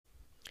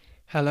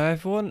Hello,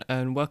 everyone,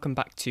 and welcome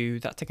back to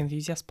That Tech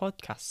Enthusiast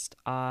podcast.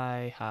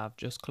 I have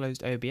just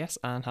closed OBS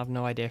and have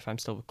no idea if I'm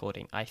still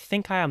recording. I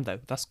think I am, though.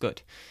 That's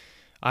good.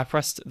 I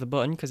pressed the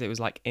button because it was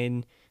like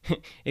in,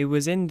 it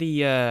was in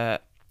the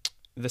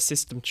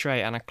system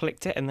tray, and I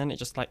clicked it, and then it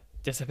just like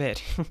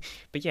disappeared.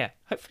 But yeah,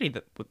 hopefully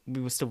that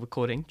we were still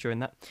recording during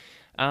that.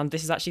 And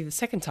this is actually the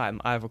second time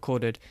I've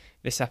recorded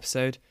this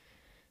episode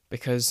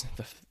because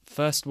the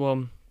first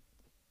one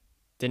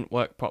didn't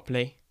work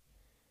properly.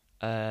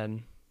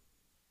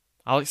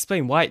 I'll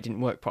explain why it didn't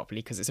work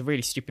properly because it's a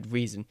really stupid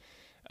reason.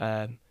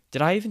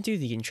 Did I even do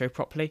the intro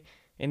properly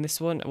in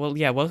this one? Well,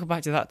 yeah, welcome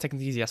back to That Tech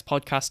Enthusiast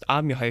podcast.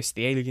 I'm your host,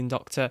 the Alien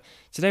Doctor.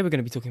 Today we're going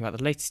to be talking about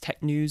the latest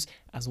tech news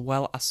as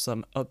well as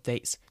some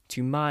updates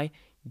to my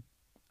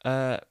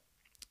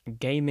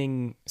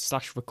gaming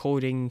 /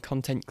 recording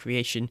content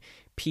creation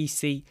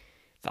PC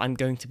that I'm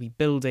going to be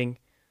building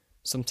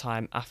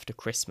sometime after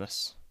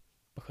Christmas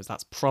because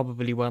that's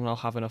probably when I'll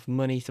have enough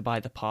money to buy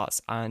the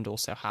parts and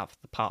also have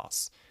the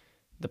parts.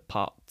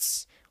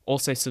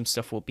 Also, some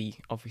stuff will be,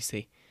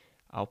 obviously,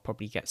 I'll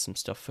probably get some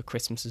stuff for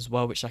Christmas as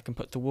well, which I can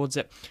put towards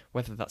it,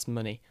 whether that's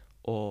money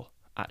or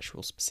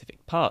actual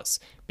specific parts.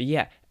 But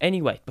yeah,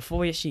 anyway, before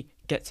we actually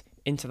get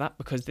into that,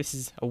 because this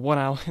is a 1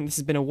 hour, and this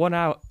has been a 1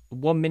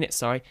 minute,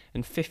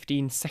 and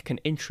 15-second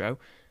intro,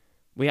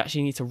 we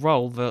actually need to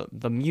roll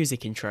the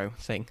music intro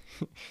thing.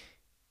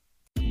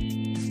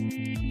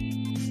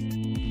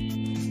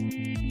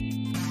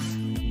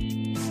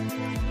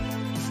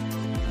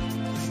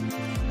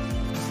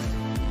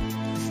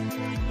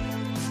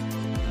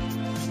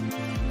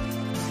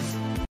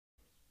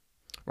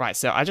 Right,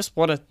 so I just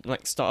want to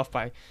start off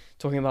by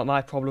talking about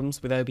my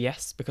problems with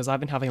OBS because I've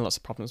been having lots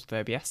of problems with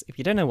OBS. If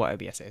you don't know what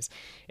OBS is,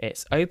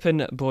 it's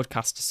Open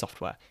Broadcaster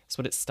Software. That's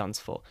what it stands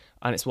for,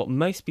 and it's what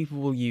most people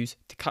will use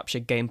to capture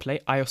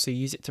gameplay. I also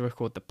use it to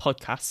record the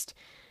podcast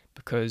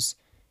because,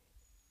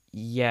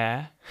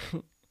 yeah,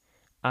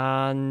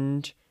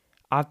 and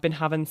I've been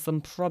having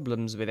some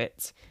problems with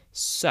it.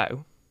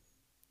 So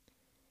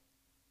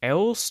it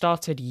all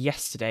started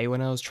yesterday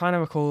when I was trying to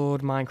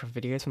record Minecraft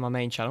videos for my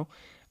main channel.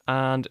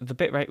 And the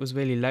bitrate was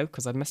really low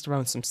because I'd messed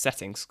around with some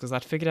settings because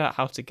I'd figured out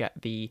how to get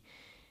the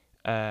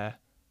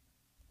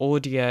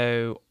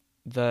audio,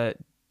 the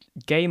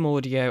game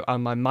audio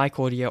and my mic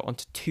audio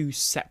onto two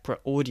separate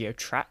audio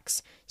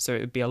tracks, so it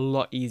would be a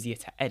lot easier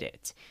to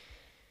edit.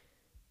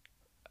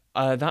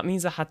 That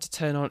means I had to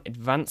turn on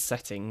advanced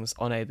settings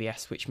on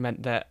OBS, which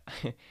meant that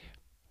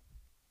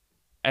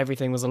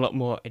everything was a lot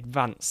more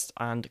advanced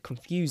and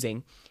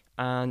confusing,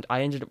 and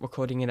I ended up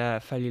recording in a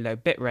fairly low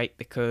bitrate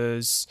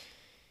because...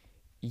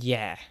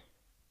 yeah,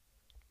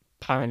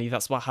 apparently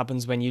that's what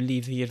happens when you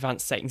leave the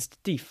advanced settings to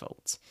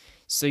default.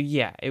 So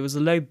yeah, it was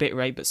a low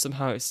bitrate, but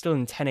somehow it's still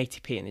in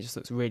 1080p and it just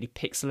looks really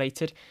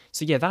pixelated.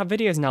 So yeah, that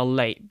video is now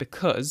late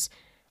because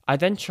I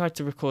then tried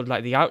to record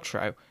like the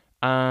outro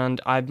and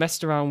I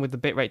messed around with the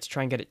bitrate to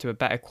try and get it to a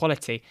better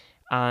quality,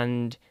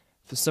 and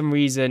for some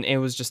reason it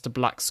was just a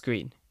black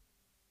screen.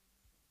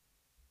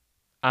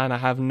 And I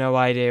have no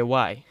idea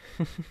why.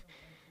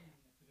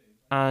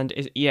 And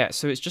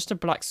so it's just a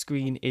black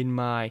screen in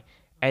my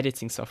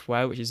editing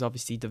software, which is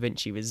obviously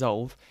DaVinci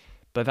Resolve,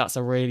 but that's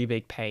a really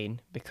big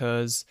pain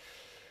because,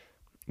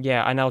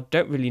 yeah, I now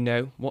don't really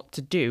know what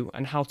to do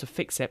and how to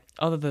fix it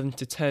other than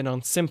to turn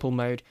on simple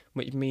mode,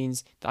 which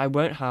means that I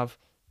won't have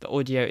the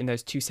audio in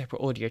those two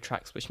separate audio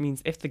tracks, which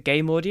means if the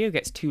game audio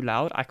gets too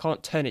loud, I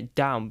can't turn it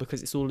down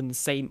because it's all in the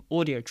same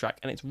audio track,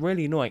 and it's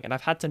really annoying, and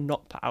I've had to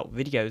not put out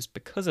videos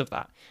because of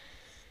that.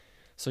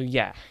 So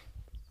yeah.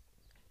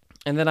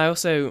 And then I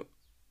also...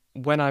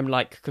 when I'm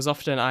because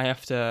often I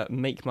have to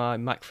make my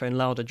microphone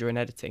louder during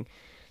editing,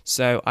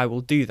 so I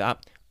will do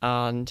that,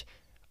 and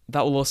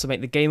that will also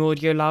make the game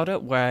audio louder,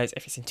 whereas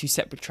if it's in two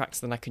separate tracks,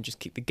 then I can just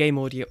keep the game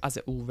audio as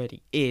it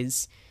already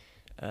is,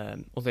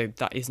 although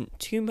that isn't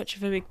too much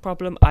of a big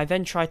problem. I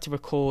then tried to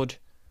record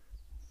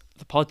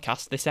the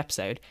podcast, this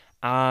episode,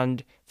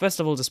 and first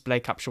of all,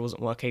 display capture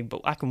wasn't working, but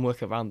I can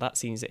work around that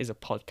since it is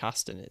a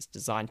podcast and it's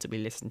designed to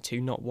be listened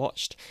to, not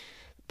watched.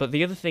 But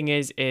the other thing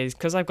is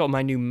because I've got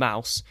my new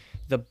mouse,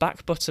 the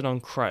back button on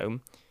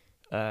Chrome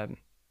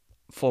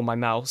for my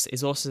mouse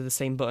is also the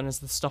same button as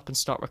the stop and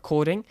start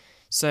recording.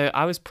 So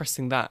I was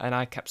pressing that and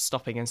I kept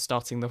stopping and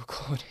starting the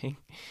recording.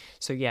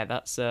 So yeah,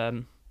 that's,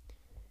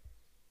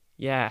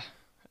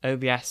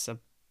 OBS have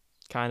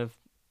kind of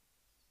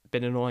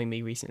been annoying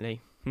me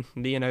recently.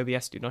 Me and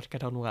OBS do not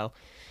get on well.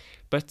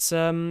 But,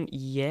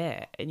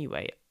 yeah,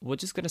 anyway, we're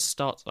just going to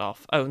start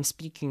off. Oh, and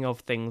speaking of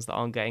things that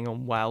aren't getting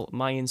on well,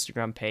 my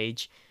Instagram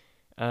page,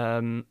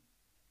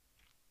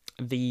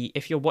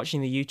 if you're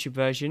watching the YouTube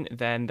version,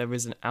 then there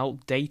is an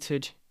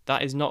outdated,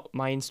 that is not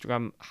my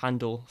Instagram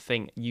handle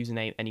thing,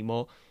 username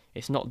anymore.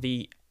 It's not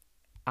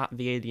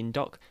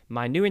 @thealiendoc.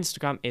 My new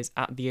Instagram is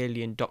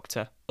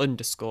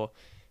 @thealiendoctor_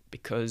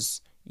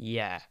 because,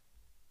 yeah,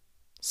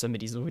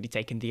 somebody's already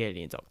taken the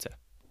Alien Doctor.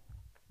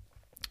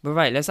 But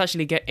right, let's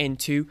actually get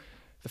into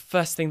the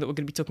first thing that we're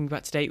going to be talking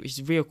about today, which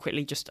is real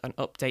quickly just an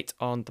update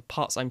on the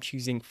parts I'm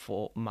choosing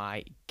for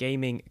my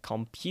gaming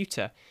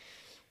computer.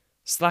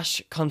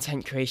 slash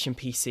content creation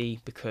PC,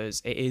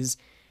 because it is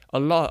a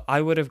lot.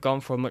 I would have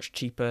gone for a much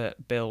cheaper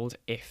build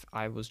if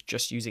I was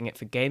just using it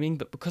for gaming,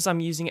 but because I'm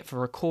using it for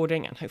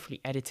recording and hopefully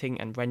editing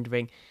and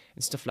rendering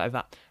and stuff like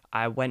that,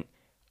 I went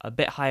a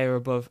bit higher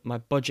above my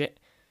budget.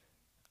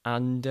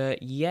 And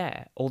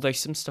yeah, although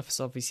some stuff is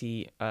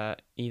obviously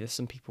either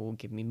some people will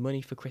give me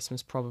money for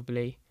Christmas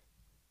probably,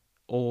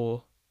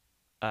 or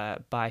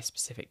buy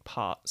specific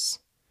parts.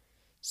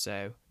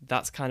 So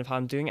that's kind of how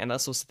I'm doing it. And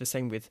that's also the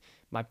same with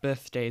my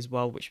birthday as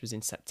well, which was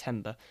in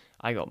September.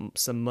 I got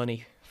some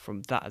money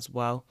from that as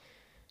well,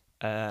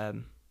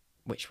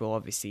 which will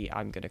obviously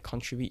I'm going to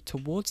contribute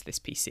towards this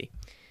PC.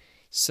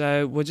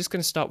 So we're just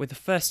going to start with the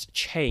first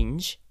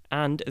change,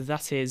 and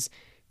that is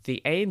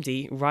the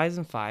AMD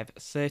Ryzen 5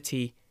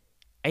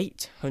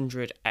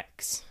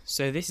 3800X.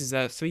 So this is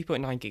a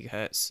 3.9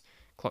 gigahertz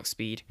clock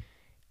speed,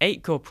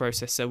 8-core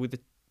processor with a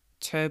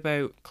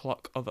turbo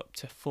clock of up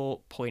to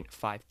 4.5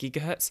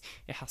 gigahertz.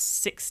 It has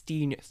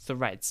 16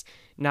 threads.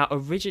 Now,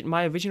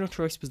 my original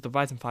choice was the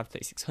Ryzen 5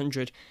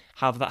 3600.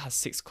 However, that has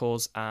 6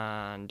 cores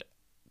and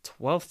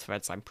 12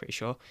 threads, I'm pretty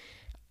sure.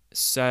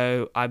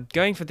 So I'm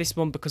going for this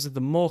one because of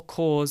the more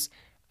cores,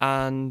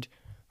 and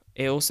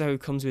it also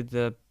comes with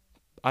the,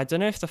 I don't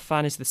know if the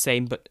fan is the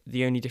same, but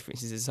the only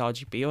difference is it's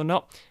RGB or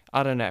not.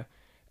 I don't know.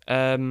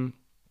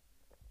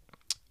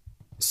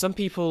 Some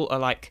people are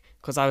like,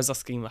 because I was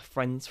asking my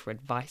friends for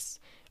advice,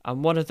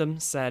 and one of them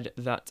said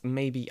that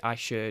maybe I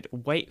should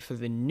wait for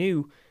the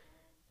new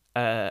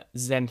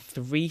Zen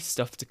 3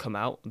 stuff to come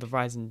out, the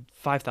Ryzen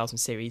 5000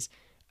 series,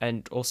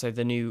 and also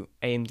the new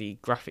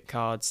AMD graphic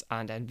cards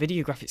and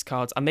NVIDIA graphics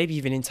cards, and maybe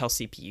even Intel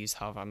CPUs.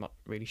 However, I'm not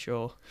really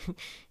sure.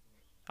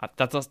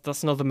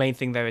 That's another main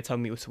thing they were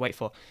telling me was to wait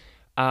for.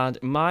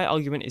 And my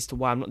argument as to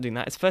why I'm not doing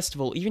that is, first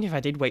of all, even if I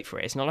did wait for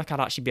it, it's not like I'd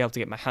actually be able to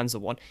get my hands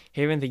on one.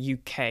 Here in the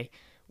UK,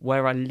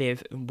 where I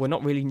live, we're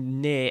not really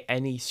near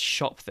any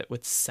shop that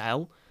would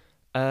sell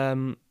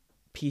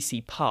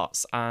PC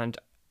parts. And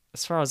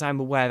as far as I'm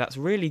aware, that's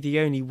really the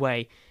only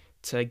way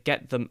to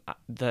get them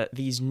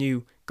these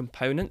new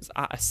components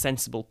at a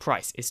sensible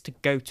price, is to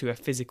go to a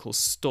physical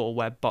store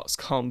where bots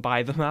can't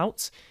buy them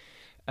out.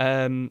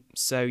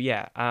 So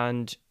yeah,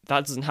 and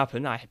that doesn't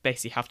happen. I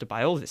basically have to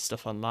buy all this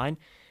stuff online,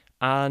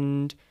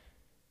 and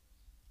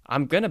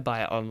I'm gonna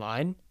buy it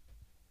online.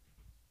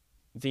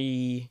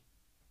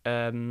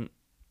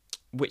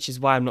 Which is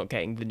why I'm not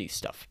getting the new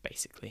stuff,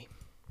 basically,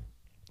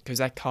 because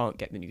I can't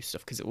get the new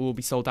stuff because it will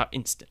be sold out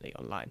instantly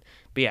online.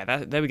 But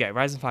yeah, there we go.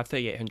 Ryzen 5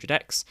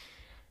 3800X.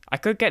 I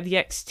could get the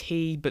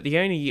XT, but the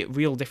only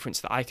real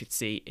difference that I could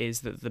see is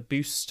that the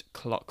boost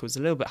clock was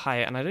a little bit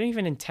higher, and I don't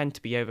even intend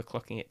to be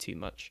overclocking it too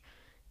much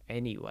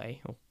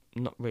anyway, or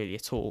not really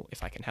at all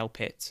if I can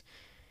help it.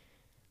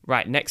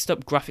 Right, next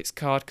up, graphics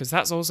card, because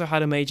that's also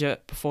had a major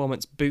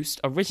performance boost.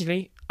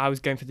 Originally, I was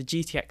going for the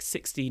GTX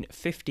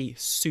 1650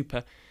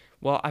 Super.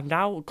 Well, I've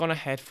now gone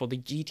ahead for the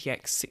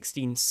GTX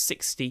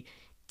 1660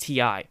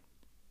 Ti.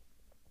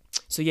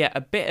 So yeah,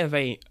 a bit of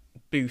a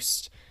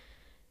boost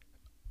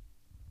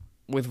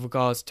with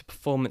regards to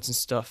performance and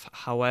stuff.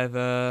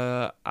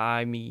 However,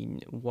 I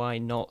mean, why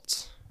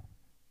not?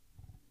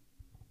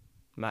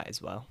 Might as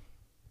well.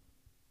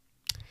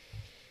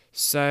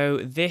 So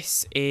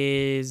this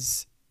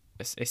is,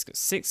 it's got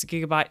 6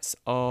 gigabytes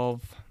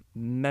of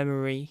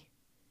memory,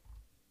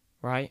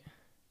 right?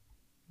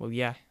 Well,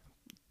 yeah,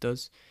 it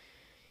does.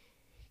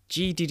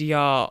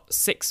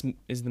 GDDR6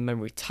 is the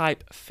memory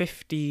type,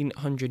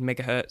 1500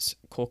 megahertz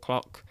core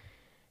clock,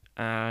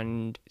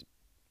 and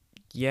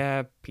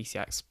yeah,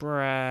 PCI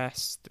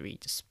Express, 3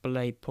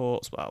 display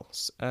ports. Well,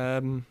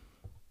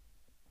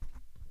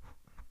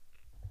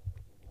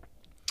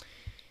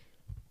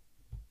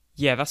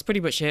 yeah, that's pretty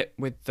much it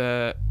with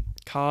the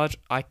card.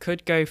 I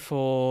could go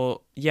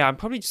for, yeah, I'm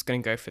probably just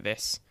going to go for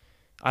this.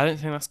 I don't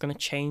think that's going to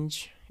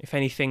change. If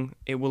anything,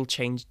 it will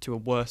change to a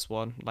worse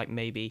one, like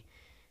maybe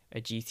a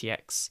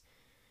GTX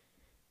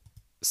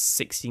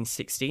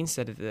 1660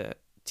 instead of the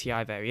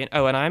Ti variant.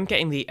 Oh, and I'm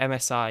getting the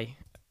MSI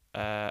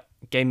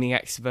Gaming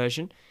X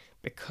version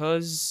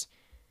because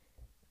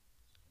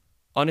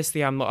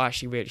honestly, I'm not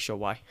actually really sure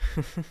why.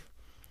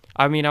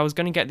 I mean, I was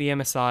going to get the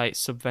MSI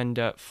sub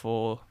vendor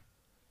for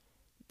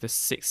the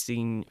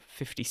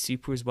 1650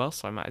 Super as well,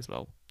 so I might as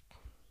well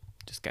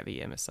just get the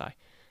MSI.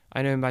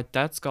 I know my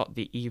dad's got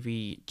the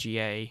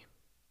EVGA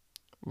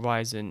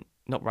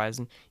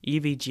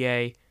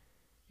EVGA.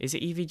 Is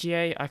it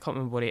EVGA? I can't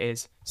remember what it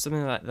is.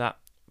 Something like that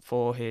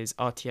for his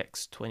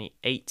RTX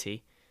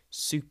 2080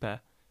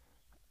 Super.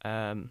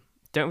 Don't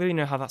really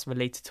know how that's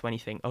related to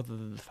anything other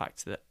than the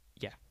fact that,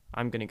 yeah,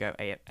 I'm going to go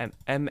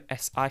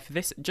MSI for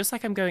this, just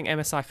like I'm going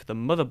MSI for the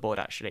motherboard,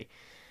 actually.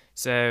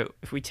 So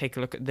if we take a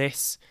look at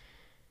this,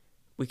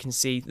 we can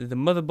see that the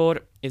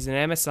motherboard is an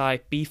MSI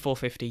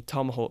B450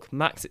 Tomahawk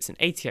Max. It's an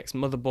ATX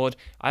motherboard.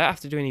 I don't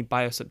have to do any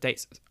BIOS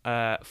updates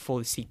for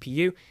the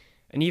CPU.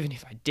 And even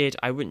if I did,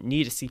 I wouldn't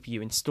need a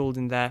CPU installed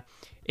in there.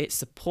 It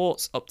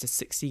supports up to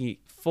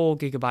 64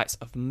 gigabytes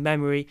of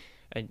memory,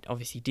 and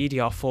obviously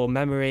DDR4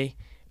 memory.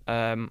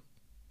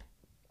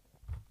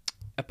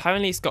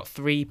 apparently it's got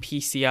 3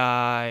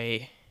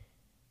 PCI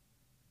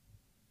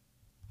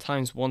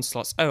times 1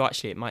 slots. Oh,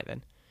 actually, it might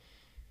then.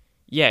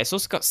 Yeah, it's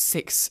also got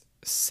 6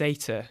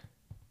 SATA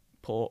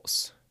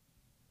ports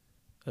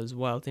as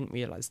well. Didn't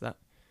realise that.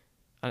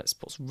 And it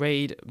supports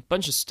RAID, a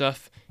bunch of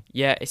stuff.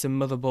 Yeah, it's a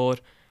motherboard.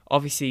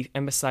 Obviously,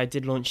 MSI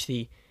did launch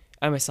the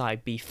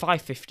MSI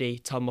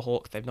B550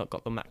 Tomahawk. They've not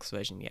got the max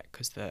version yet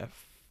because the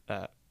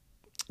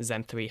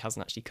Zen 3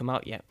 hasn't actually come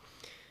out yet.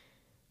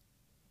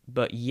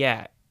 But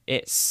yeah,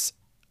 it's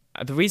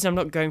the reason I'm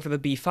not going for the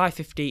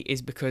B550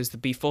 is because the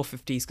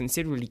B450 is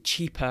considerably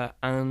cheaper,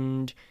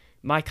 and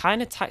my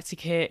kind of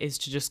tactic here is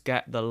to just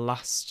get the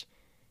last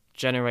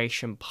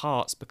generation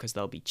parts because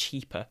they'll be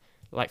cheaper.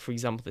 Like, for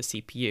example, the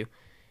CPU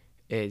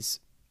is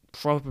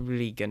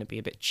probably going to be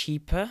a bit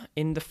cheaper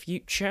in the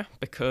future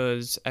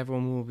because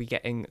everyone will be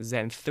getting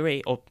Zen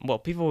 3, or, well,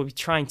 people will be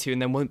trying to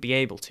and then won't be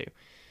able to.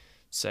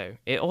 So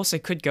it also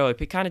could go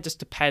up. It kind of just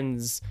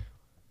depends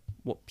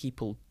what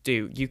people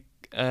do.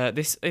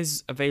 This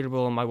is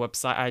available on my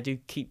website. I do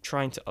keep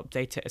trying to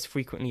update it as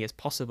frequently as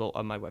possible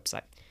on my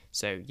website.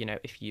 So,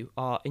 if you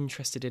are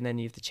interested in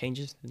any of the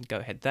changes, then go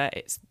ahead there.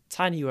 It's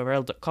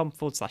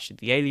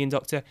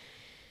tinyurl.com/thealiendoctor.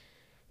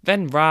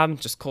 Then RAM,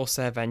 just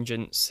Corsair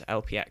Vengeance,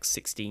 LPX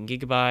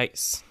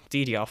 16GB.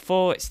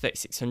 DDR4, it's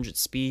 3600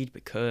 speed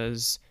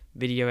because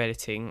video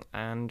editing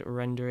and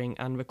rendering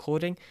and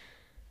recording.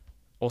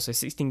 Also,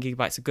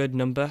 16GB is a good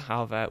number.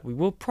 However, we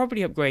will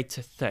probably upgrade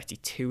to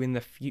 32 in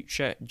the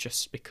future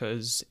just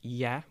because,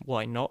 yeah,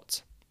 why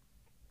not?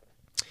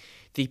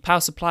 The power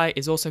supply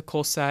is also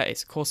Corsair.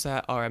 It's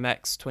Corsair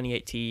RMX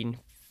 2018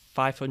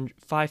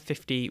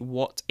 550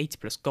 watt 80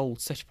 plus gold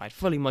certified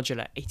fully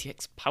modular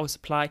ATX power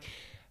supply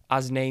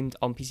as named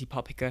on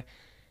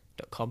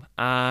PCPowerPicker.com.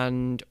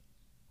 And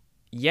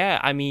yeah,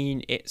 I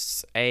mean,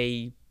 it's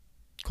a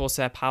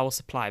Corsair power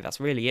supply. That's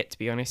really it, to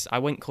be honest. I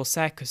went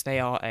Corsair because they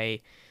are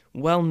a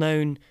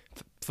well-known,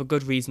 for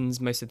good reasons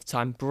most of the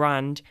time,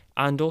 brand,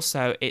 and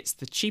also it's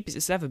the cheapest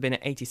it's ever been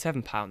at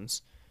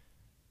 £87.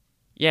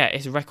 Yeah,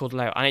 it's a record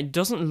low, and it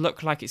doesn't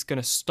look like it's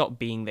going to stop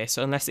being this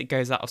unless it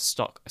goes out of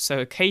stock. So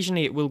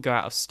occasionally it will go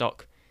out of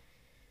stock.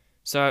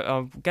 So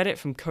I'll get it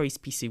from Curry's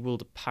PC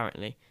World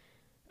apparently,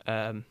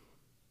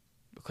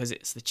 because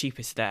it's the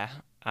cheapest there.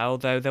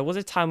 Although there was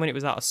a time when it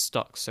was out of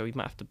stock, so we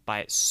might have to buy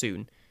it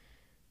soon.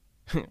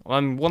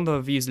 One of the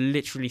reviews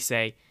literally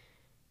say,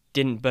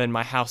 didn't burn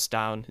my house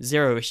down,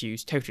 0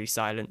 issues, totally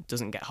silent,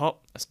 doesn't get hot.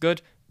 That's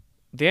good.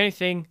 The only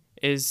thing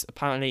is,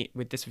 apparently,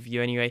 with this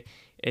review anyway,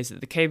 is that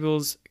the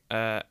cables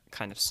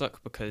kind of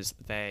suck because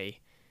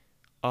they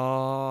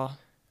are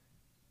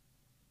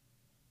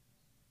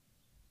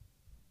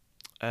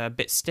a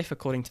bit stiff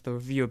according to the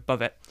review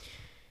above it.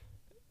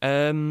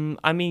 I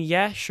mean,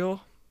 yeah,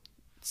 sure.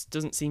 It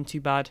doesn't seem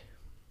too bad.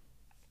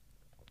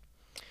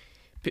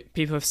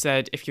 People have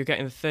said if you're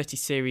getting the 30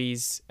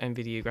 series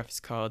NVIDIA graphics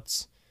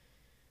cards,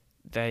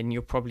 then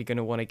you're probably going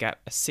to want to get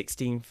a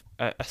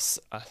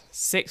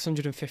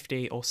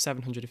 650 or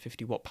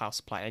 750 watt power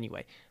supply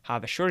anyway.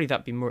 However, surely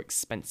that'd be more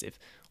expensive.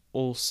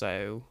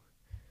 Also,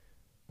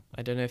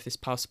 I don't know if this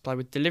power supply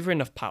would deliver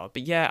enough power,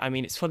 but yeah, I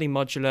mean, it's fully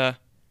modular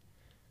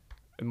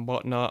and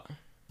whatnot.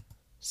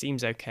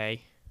 Seems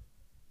okay.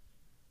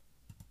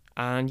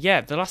 And yeah,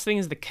 the last thing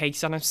is the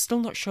case, and I'm still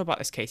not sure about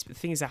this case, but the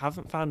thing is I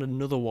haven't found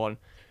another one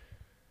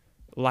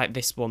like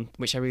this one,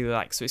 which I really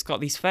like. So it's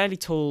got these fairly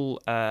tall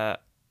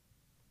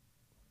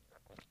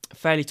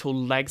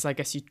legs, I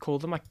guess you'd call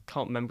them. I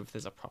can't remember if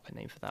there's a proper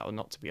name for that or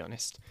not, to be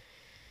honest.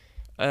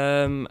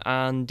 And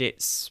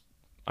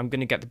I'm going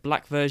to get the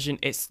black version.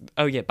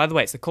 Oh yeah, by the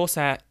way, it's the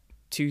Corsair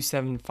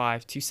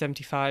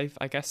 275,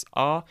 I guess,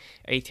 R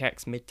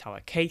ATX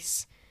mid-tower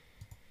case.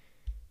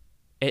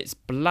 It's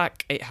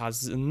black. It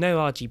has no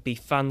RGB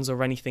fans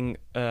or anything.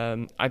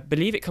 I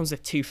believe it comes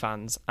with 2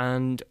 fans,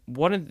 and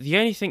the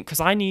only thing, because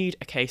I need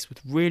a case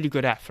with really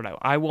good airflow.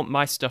 I want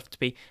my stuff to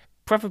be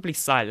preferably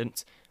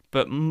silent,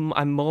 but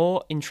I'm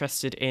more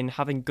interested in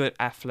having good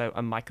airflow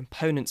and my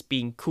components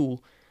being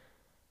cool,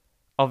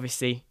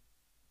 obviously,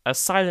 as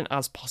silent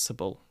as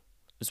possible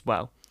as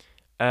well.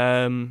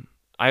 I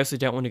also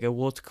don't want to go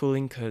water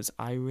cooling because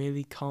I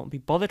really can't be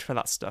bothered for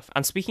that stuff.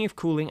 And speaking of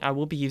cooling, I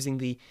will be using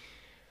the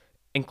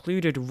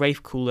included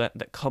Wraith cooler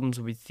that comes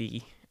with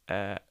the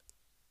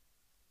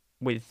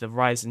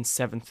Ryzen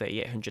 7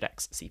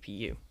 3800X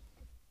CPU.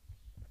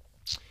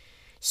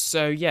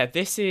 So yeah,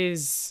 this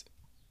is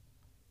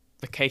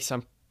the case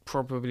I'm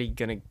probably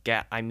gonna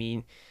get. I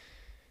mean,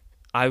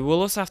 I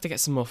will also have to get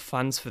some more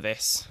fans for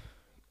this.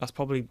 That's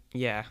probably,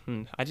 yeah.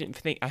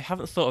 I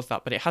haven't thought of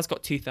that, but it has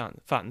got 2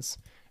 fans,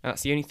 and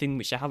that's the only thing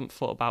which I haven't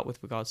thought about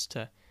with regards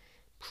to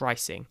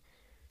pricing.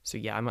 So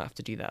yeah, I might have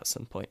to do that at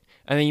some point.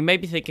 And then you may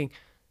be thinking,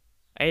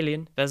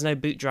 Alien, there's no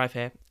boot drive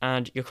here,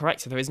 and you're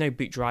correct. There is no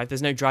boot drive.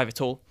 There's no drive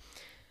at all.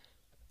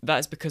 That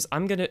is because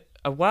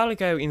a while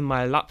ago in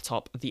my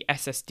laptop, the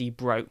SSD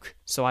broke,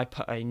 so I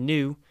put a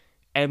new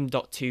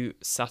M.2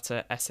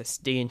 SATA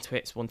SSD into it.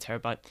 It's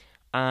 1TB,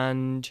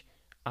 and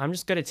I'm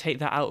just going to take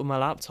that out of my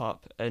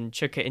laptop and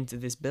chuck it into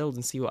this build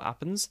and see what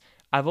happens.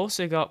 I've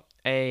also got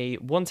a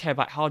 1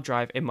 terabyte hard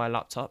drive in my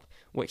laptop,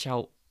 which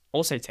I'll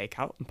also take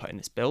out and put in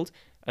this build.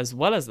 As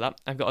well as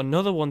that, I've got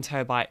another 1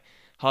 terabyte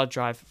hard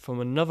drive from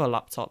another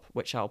laptop,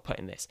 which I'll put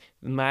in this.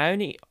 My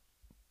only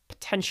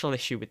potential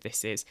issue with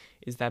this is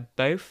they're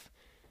both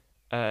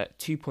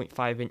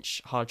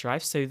 2.5-inch hard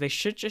drives, so they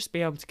should just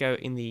be able to go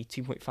in the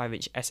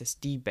 2.5-inch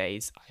SSD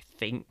bays, I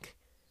think.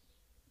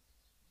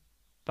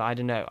 But I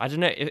don't know.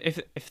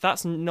 If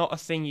that's not a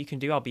thing you can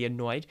do, I'll be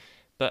annoyed.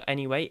 But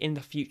anyway, in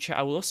the future,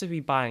 I will also be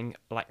buying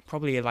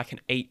probably an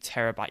 8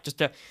 terabyte,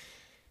 just a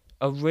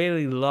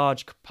really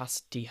large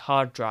capacity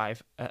hard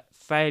drive at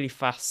fairly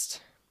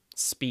fast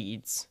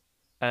speeds,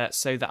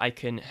 so that I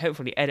can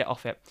hopefully edit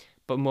off it,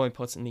 but more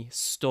importantly,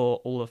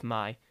 store all of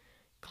my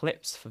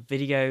clips for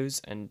videos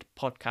and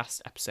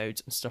podcast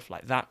episodes and stuff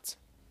like that.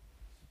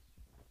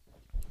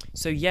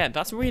 So yeah,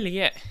 that's really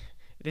it.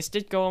 This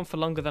did go on for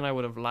longer than I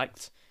would have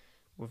liked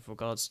with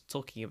regards to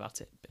talking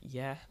about it, but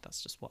yeah,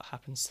 that's just what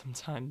happens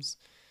sometimes.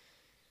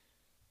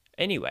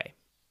 Anyway,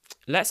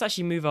 let's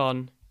actually move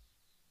on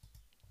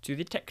to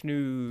the tech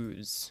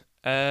news.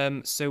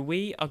 So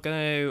we are going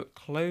to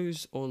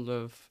close all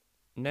of...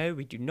 No,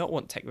 we do not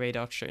want Tech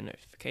Radar to show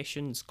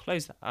notifications.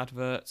 Close that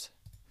advert.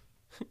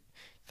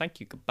 Thank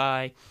you,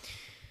 goodbye.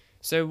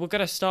 So we're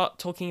going to start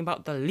talking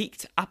about the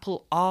leaked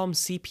Apple ARM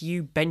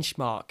CPU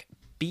benchmark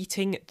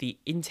beating the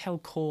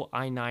Intel Core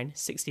i9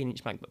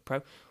 16-inch MacBook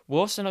Pro. We're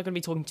also not going to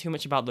be talking too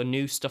much about the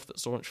new stuff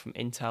that's launched from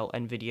Intel,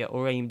 Nvidia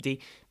or AMD,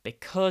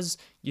 because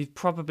you've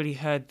probably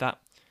heard that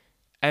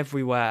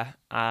everywhere,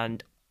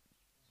 and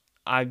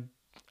I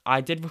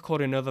did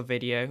record another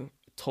video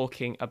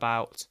talking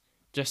about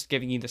just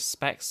giving you the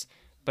specs,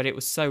 but it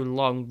was so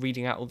long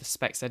reading out all the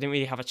specs, I didn't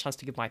really have a chance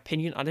to give my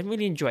opinion. I didn't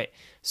really enjoy it.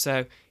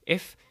 So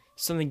if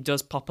something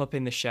does pop up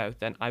in the show,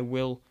 then I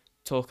will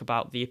talk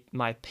about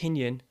my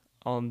opinion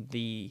on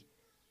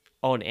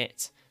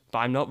it, but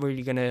I'm not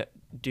really going to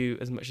do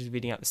as much as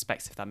reading out the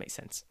specs, if that makes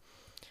sense.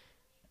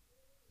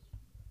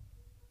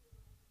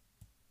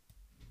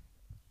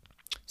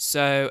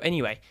 So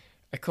anyway,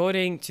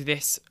 according to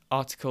this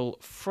article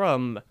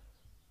from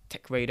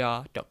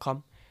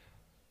techradar.com,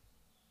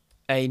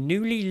 a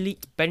newly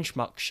leaked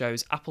benchmark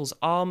shows Apple's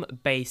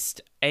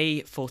ARM-based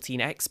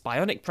A14X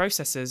Bionic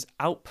processors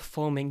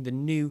outperforming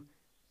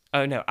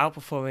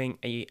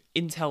a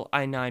Intel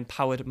i9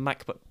 powered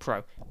MacBook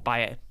Pro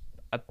by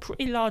a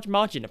pretty large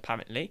margin,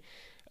 apparently.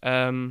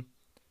 The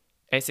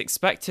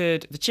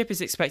chip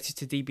is expected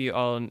to debut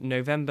on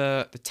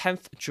November the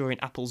 10th during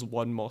Apple's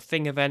One More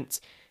Thing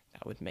event.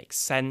 That would make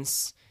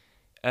sense.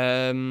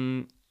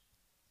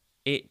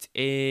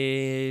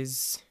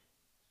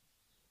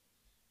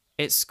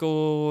 It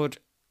scored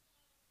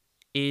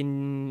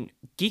in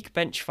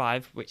Geekbench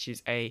 5, which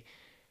is a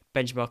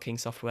benchmarking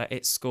software.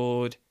 It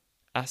scored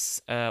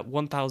as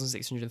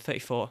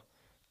 1,634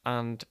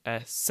 and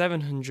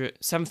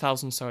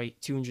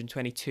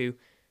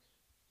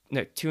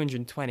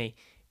 220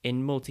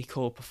 in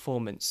multi-core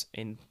performance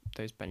in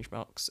those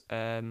benchmarks.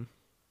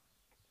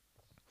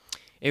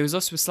 It was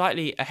also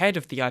slightly ahead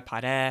of the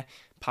iPad Air,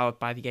 powered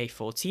by the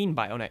A14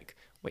 Bionic,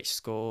 which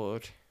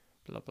scored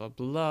blah blah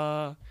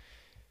blah.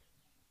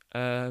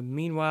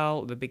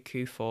 Meanwhile, the big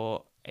coup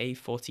for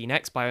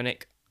A14X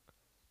Bionic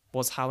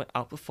was how it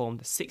outperformed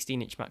the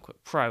 16-inch MacBook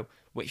Pro,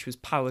 which was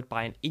powered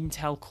by an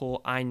Intel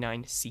Core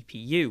i9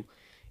 CPU.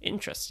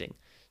 Interesting.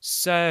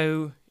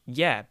 So,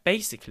 yeah,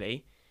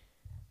 basically,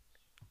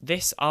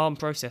 this ARM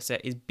processor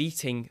is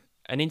beating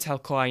an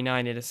Intel Core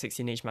i9 in a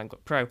 16-inch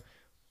MacBook Pro.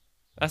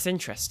 That's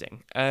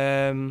interesting.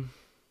 Yeah,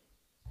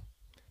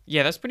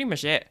 that's pretty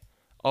much it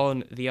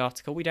on the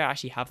article. We don't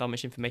actually have that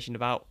much information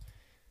about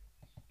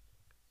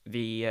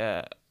the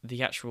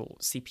actual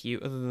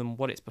CPU other than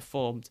what it's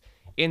performed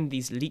in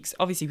these leaks.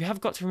 Obviously, we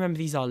have got to remember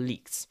these are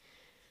leaks.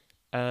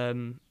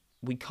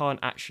 We can't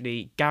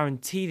actually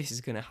guarantee this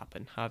is going to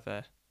happen.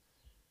 However,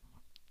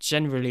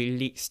 generally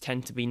leaks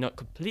tend to be not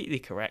completely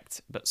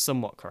correct, but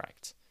somewhat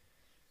correct,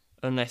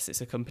 unless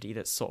it's a company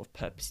that's sort of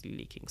purposely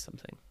leaking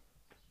something,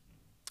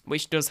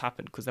 which does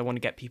happen because they want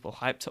to get people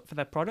hyped up for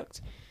their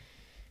product.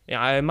 Yeah,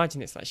 I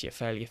imagine it's actually a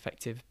fairly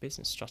effective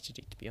business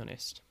strategy, to be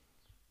honest.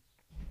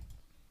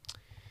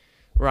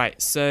 Right,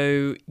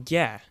 so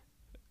yeah,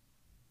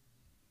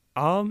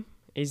 ARM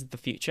is the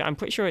future. I'm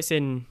pretty sure it's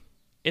in...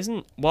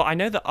 Well, I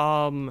know that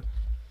ARM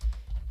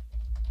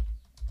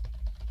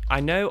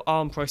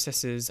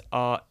processors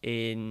are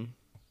in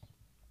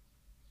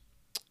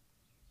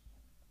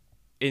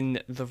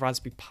the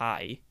Raspberry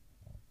Pi.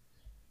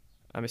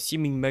 I'm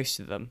assuming most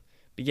of them.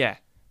 But yeah,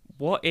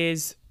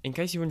 in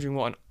case you're wondering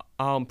what an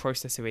ARM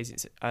processor is,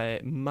 it's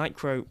a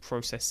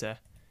microprocessor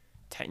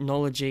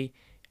technology,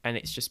 and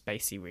it's just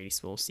basically really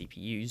small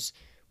CPUs,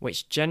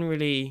 which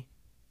generally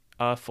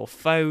are for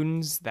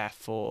phones.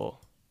 Therefore,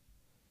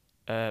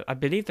 I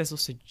believe there's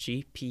also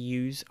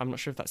GPUs. I'm not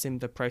sure if that's in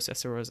the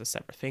processor or as a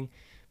separate thing.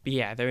 But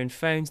yeah, they're in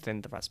phones,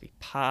 then the Raspberry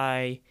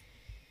Pi.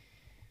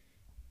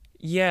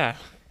 Yeah.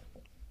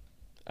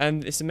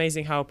 And it's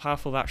amazing how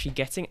powerful they're actually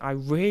getting. I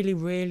really,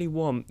 really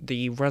want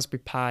the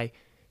Raspberry Pi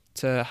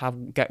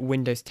to get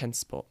Windows 10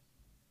 support.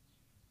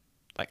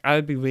 Like, I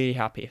would be really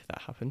happy if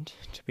that happened,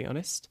 to be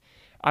honest.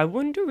 I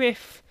wonder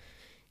if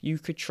you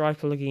could try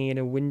plugging in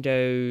a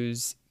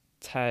Windows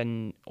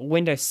 10 or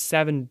Windows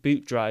 7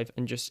 boot drive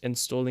and just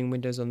installing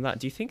Windows on that.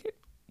 Do you think it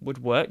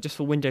would work just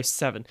for Windows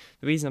 7?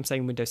 The reason I'm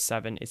saying Windows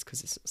 7 is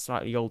because it's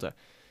slightly older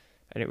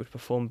and it would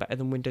perform better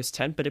than Windows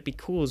 10, but it'd be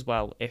cool as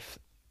well if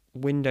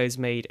Windows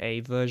made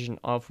a version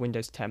of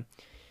Windows 10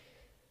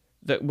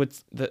 that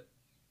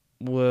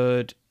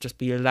would just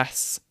be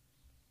less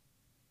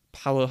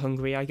power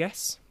hungry, I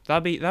guess.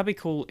 That'd be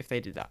cool if they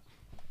did that.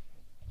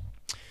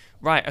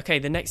 Right, okay,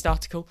 the next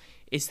article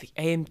is the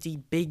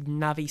AMD Big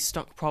Navi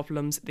stock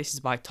problems. This is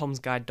by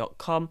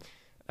tomsguide.com,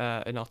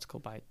 an article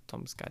by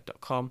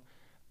tomsguide.com,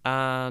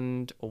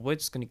 and we're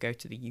just going to go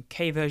to the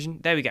UK version.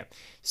 There we go.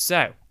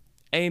 So,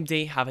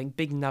 AMD having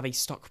Big Navi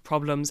stock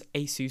problems.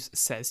 Asus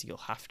says you'll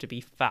have to be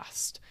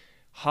fast.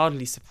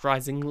 Hardly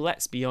surprising,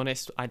 let's be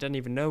honest. I don't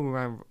even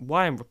know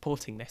why I'm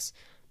reporting this,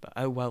 but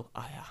oh well,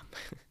 I am.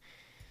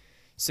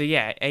 So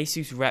yeah,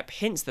 Asus rep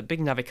hints that Big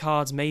Navi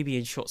cards may be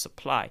in short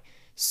supply.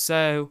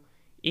 So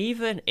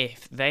even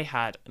if they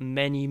had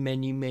many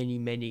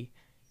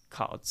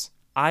cards,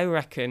 I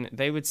reckon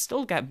they would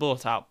still get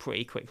bought out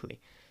pretty quickly.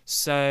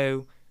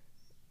 So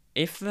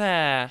if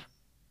they're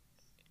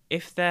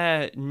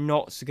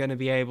not going to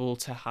be able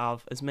to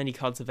have as many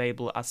cards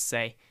available as,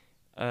 say,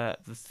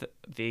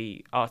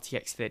 the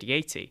RTX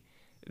 3080,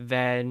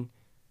 then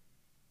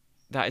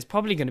that is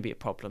probably going to be a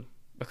problem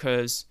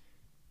because,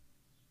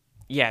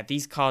 yeah,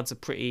 these cards are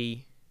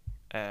pretty,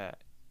 they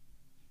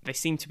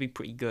seem to be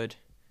pretty good.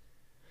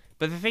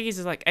 But the thing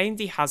is like,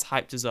 AMD has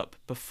hyped us up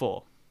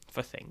before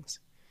for things.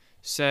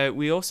 So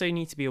we also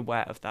need to be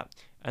aware of that,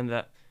 and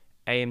that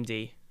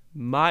AMD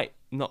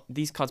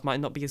these cards might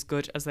not be as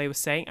good as they were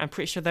saying. I'm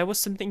pretty sure there was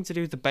something to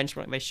do with the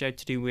benchmark they showed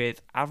to do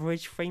with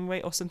average frame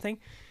rate or something.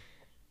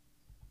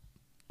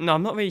 No,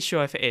 I'm not really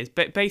sure if it is,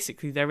 but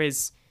basically there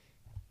is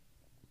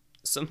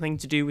something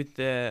to do with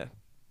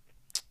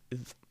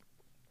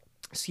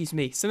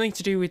something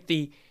to do with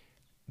the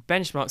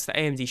benchmarks that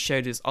AMD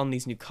showed us on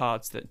these new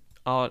cards that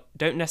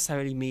don't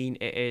necessarily mean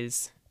it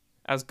is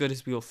as good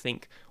as we all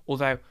think,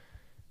 although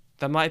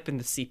that might have been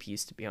the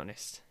CPUs, to be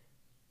honest.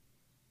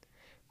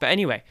 But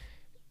anyway,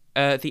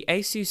 the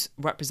Asus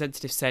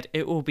representative said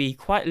it will be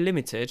quite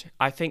limited.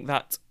 I think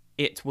that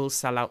it will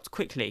sell out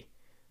quickly.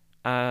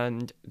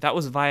 And that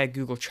was via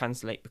Google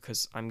Translate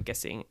because I'm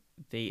guessing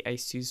the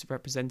Asus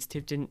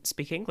representative didn't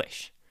speak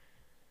English.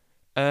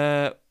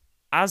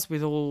 As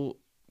with all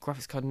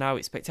graphics card now,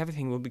 expect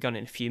everything will be gone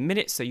in a few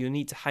minutes, so you'll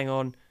need to hang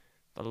on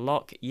the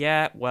lock.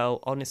 Yeah, well,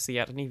 honestly,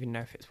 I don't even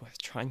know if it's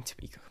worth trying, to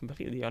be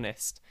completely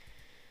honest.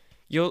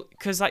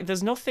 Because like,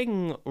 there's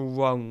nothing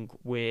wrong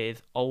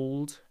with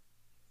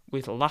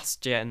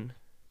last gen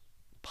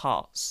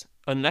parts,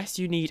 unless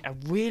you need a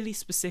really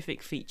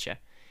specific feature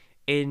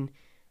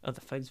the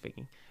phone's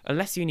ringing.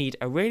 Unless you need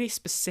a really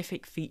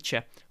specific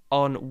feature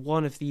on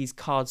one of these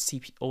cards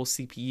or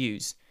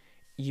CPUs,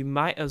 you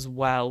might as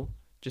well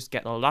just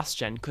get the last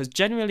gen, because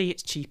generally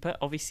it's cheaper.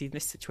 Obviously, in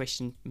this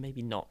situation,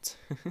 maybe not.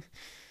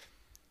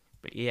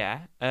 But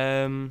yeah,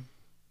 I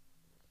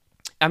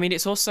mean,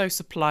 it's also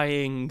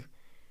supplying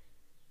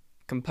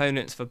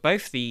components for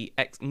both the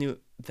Xbox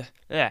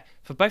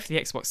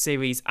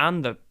Series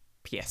and the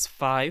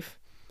PS5.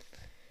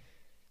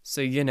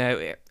 So, you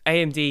know,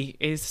 AMD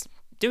is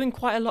doing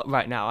quite a lot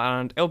right now,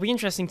 and it'll be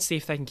interesting to see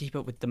if they can keep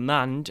up with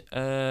demand.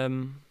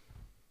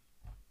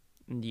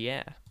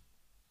 Yeah.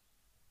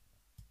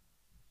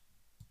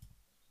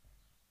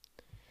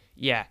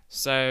 Yeah,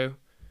 so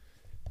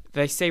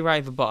they say right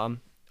at the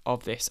bottom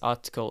of this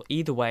article,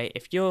 either way,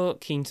 if you're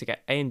keen to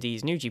get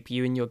AMD's new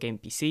GPU in your game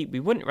PC, we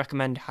wouldn't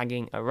recommend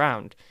hanging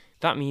around.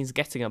 That means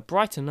getting up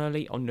bright and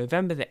early on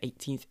November the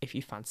 18th if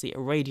you fancy a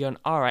Radeon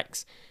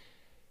RX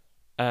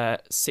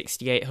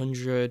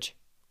 6800,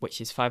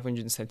 which is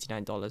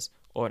 $579,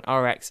 or an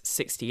RX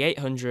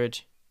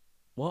 6800,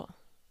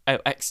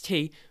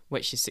 XT,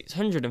 which is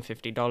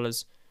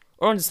 $650,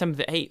 or on December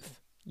the 8th,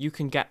 you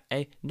can get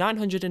a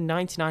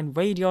 $999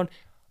 Radeon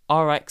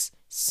RX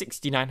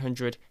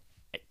 6900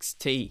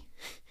 XT.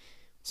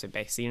 So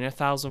basically an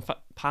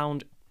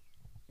 £1,000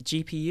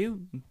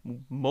 GPU,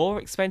 more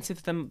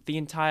expensive than the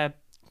entire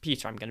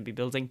computer I'm going to be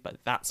building, but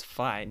that's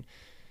fine.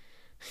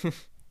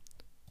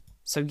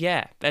 So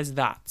yeah, there's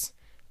that.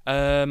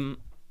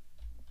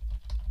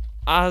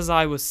 As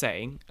I was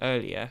saying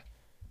earlier,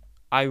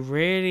 I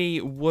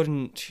really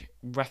wouldn't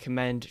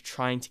recommend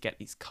trying to get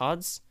these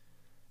cards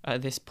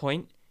at this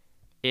point,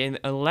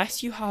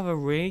 unless you have a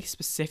really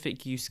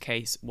specific use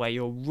case where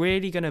you're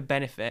really going to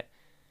benefit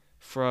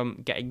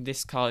from getting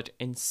this card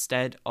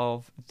instead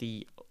of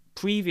the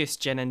previous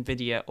gen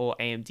Nvidia or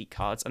AMD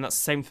cards, and that's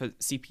the same for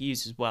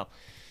CPUs as well.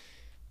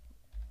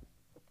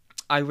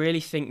 I really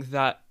think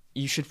that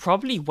you should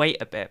probably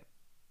wait a bit,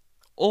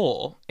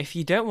 or if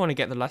you don't want to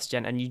get the last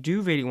gen and you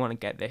do really want to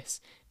get this,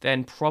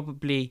 then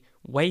probably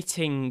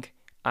waiting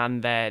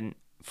and then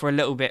for a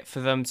little bit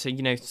for them to,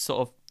 you know,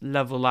 sort of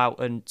level out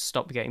and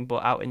stop getting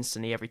bought out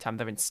instantly every time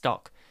they're in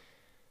stock.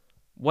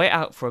 Wait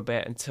out for a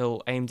bit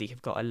until AMD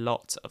have got a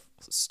lot of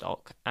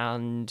stock,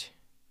 and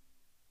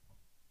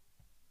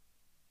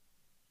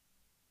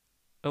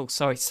oh,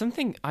 sorry,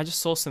 I just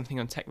saw something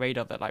on Tech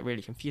Radar that like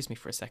really confused me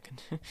for a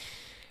second.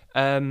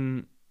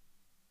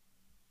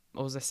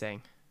 What was I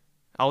saying?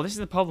 Oh, this is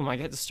the problem. I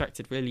get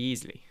distracted really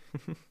easily.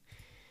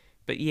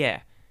 But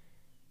yeah,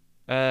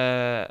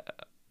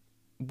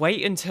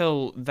 wait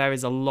until there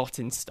is a lot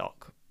in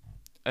stock,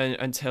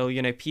 until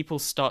people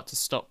start to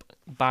stop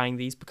buying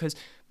these, because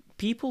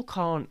people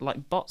can't,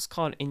 like, bots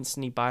can't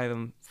instantly buy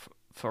them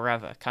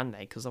forever, can they?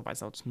 Because otherwise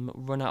they'll just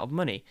run out of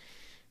money,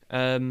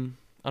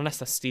 unless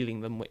they're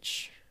stealing them,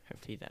 which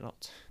hopefully they're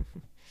not.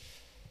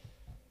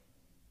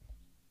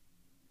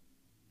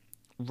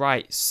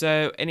 Right,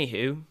 so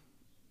anywho,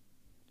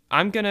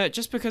 I'm gonna,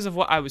 just because of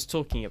what I was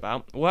talking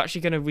about, we're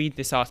actually gonna read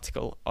this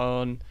article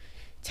on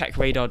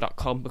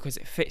techradar.com because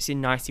it fits in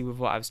nicely with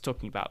what I was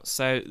talking about.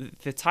 So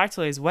the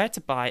title is Where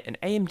to Buy an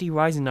AMD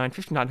Ryzen 9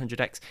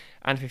 5900X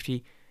and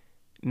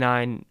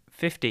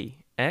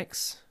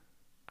 5950X.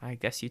 I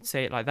guess you'd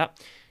say it like that.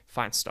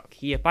 Find stock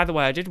here. By the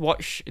way, I did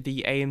watch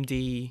the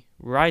AMD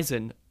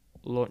Ryzen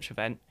launch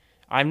event.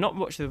 I'm not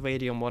watched the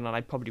Radeon one, and I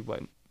probably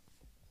won't.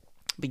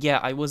 But yeah,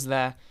 I was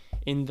there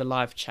in the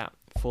live chat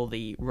for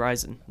the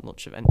Ryzen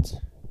launch event.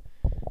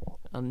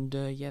 And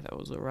yeah, that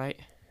was alright.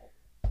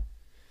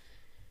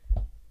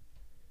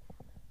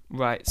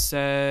 Right,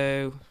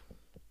 so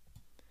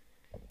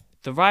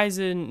the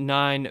Ryzen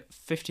 9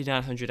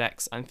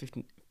 5900X and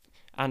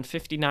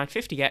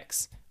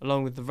 5950X,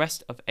 along with the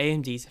rest of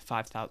AMD's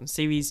 5000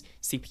 series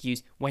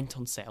CPUs, went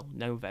on sale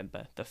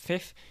November the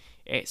 5th.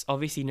 It's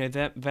obviously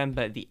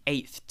November the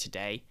 8th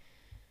today.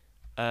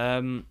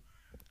 And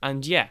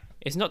yeah,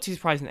 it's not too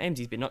surprising that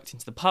AMD's been knocked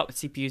into the park with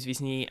CPUs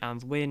recently,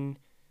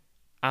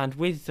 and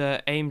with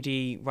the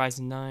AMD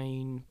Ryzen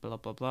 9, blah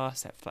blah blah,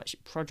 set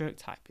flagship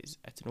project, hype is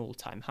at an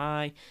all-time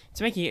high.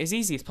 To make it as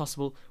easy as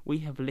possible, we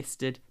have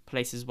listed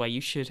places where you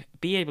should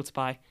be able to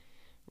buy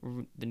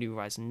the new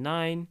Ryzen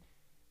 9.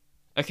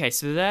 Okay,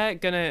 so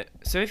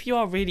if you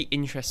are really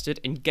interested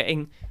in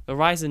getting the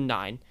Ryzen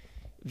 9,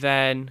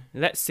 then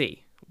let's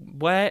see.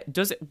 Where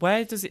does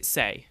it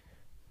say?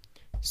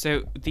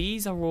 So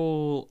these are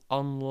all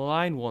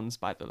online ones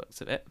by the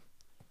looks of it.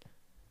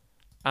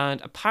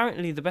 And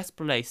apparently the best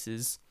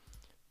places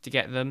to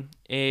get them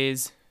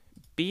is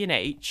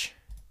B&H,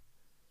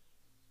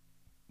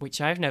 which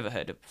I've never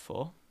heard of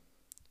before.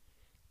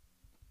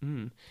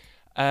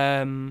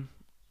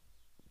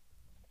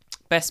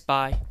 Best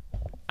Buy,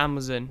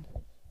 Amazon,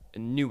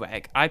 and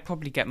Newegg. I'd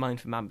probably get mine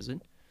from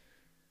Amazon,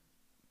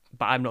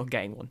 but I'm not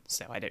getting one,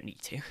 so I don't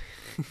need to.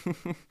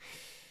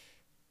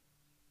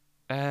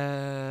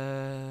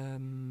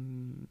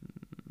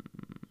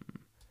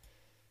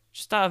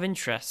 Just out of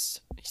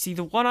interest, see,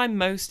 the one I'm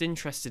most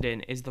interested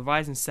in is the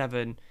Ryzen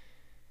 7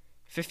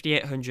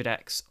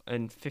 5800X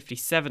and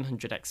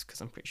 5700X,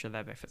 because I'm pretty sure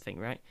they're both a thing,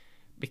 right?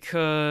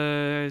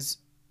 Because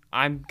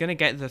I'm going to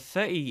get the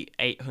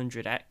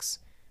 3800X,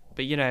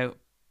 but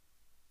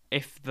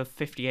if the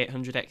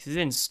 5800X is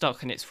in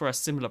stock and it's for a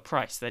similar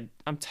price, then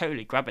I'm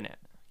totally grabbing it,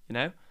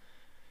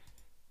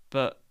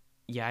 But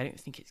yeah, I don't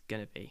think it's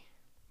going to be,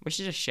 which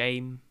is a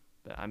shame,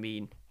 but I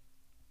mean,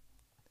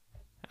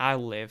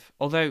 I'll live.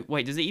 Although,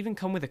 wait, does it even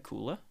come with a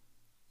cooler?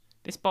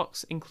 This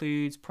box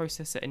includes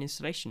processor and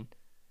installation.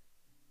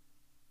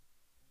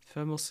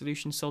 Thermal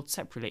solution sold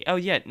separately. Oh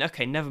yeah,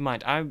 okay, never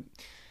mind.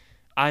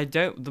 I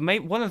don't.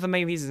 One of the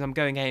main reasons I'm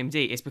going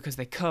AMD is because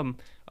they come.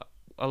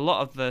 A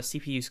lot of the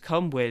CPUs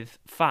come with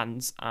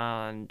fans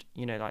and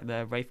like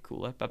the Wraith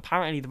cooler, but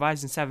apparently the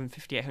Ryzen 7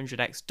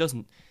 5800X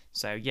doesn't.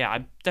 So yeah,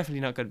 I'm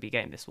definitely not going to be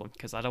getting this one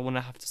because I don't want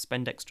to have to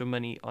spend extra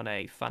money on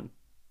a fan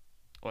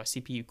or a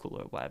CPU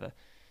cooler or whatever.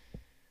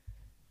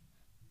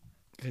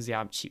 Because yeah,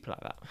 I'm cheap like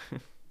that.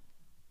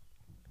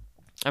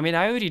 I mean,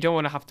 I already don't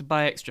want to have to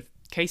buy extra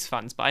case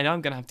fans, but I know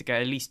I'm going to have to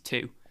get at least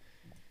 2.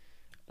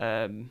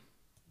 But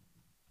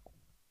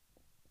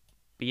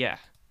yeah.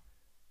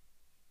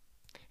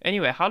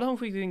 Anyway, how long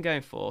have we been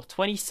going for?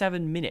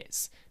 27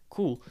 minutes.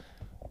 Cool.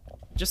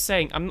 Just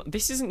saying,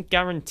 this isn't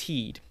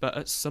guaranteed, but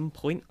at some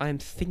point I'm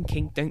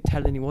thinking, don't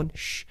tell anyone,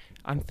 shh,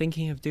 I'm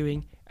thinking of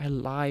doing a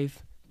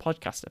live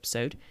podcast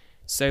episode.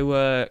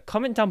 So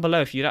comment down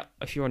below if you're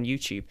on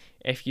YouTube,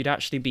 if you'd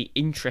actually be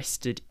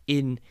interested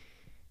in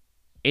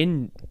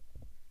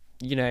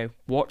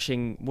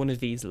watching one of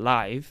these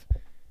live.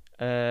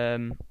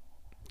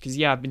 Because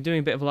yeah, I've been doing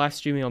a bit of live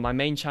streaming on my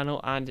main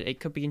channel, and it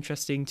could be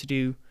interesting to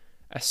do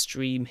a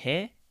stream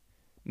here,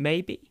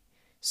 maybe.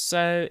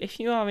 So if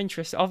you are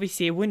interested,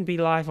 obviously it wouldn't be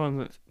live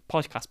on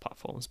podcast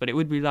platforms, but it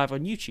would be live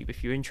on YouTube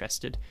if you're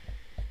interested.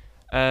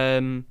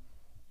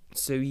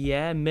 So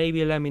yeah,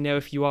 maybe let me know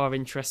if you are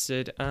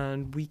interested,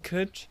 and we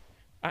could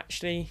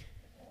actually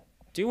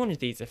do one of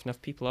these if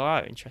enough people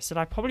are interested.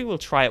 I probably will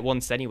try it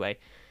once anyway.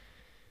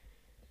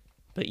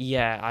 But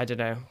yeah, I don't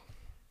know.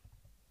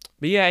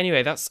 But yeah,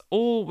 anyway, that's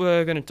all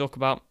we're going to talk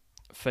about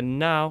for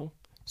now.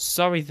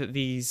 Sorry that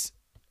these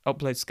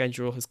upload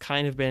schedule has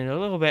kind of been a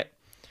little bit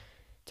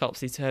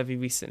topsy-turvy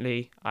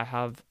recently. I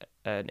have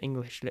an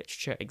English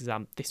literature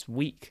exam this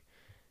week,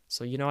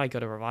 So, I got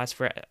to revise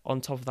for it.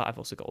 On top of that, I've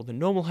also got all the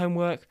normal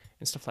homework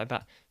and stuff like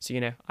that. So,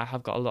 I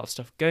have got a lot of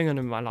stuff going on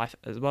in my life,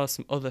 as well as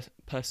some other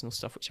personal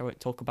stuff, which I won't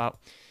talk about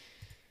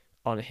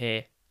on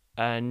here.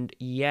 And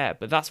yeah,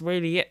 but that's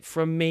really it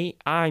from me.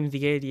 I'm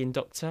the Alien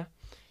Doctor.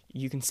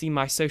 You can see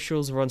my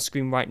socials are on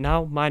screen right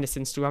now, minus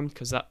Instagram,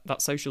 because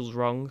that social's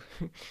wrong.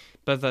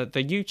 But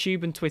the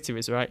YouTube and Twitter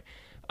is right.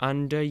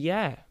 And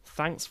yeah,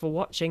 thanks for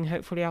watching.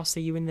 Hopefully I'll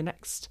see you in the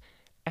next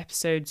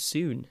episode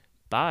soon.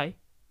 Bye.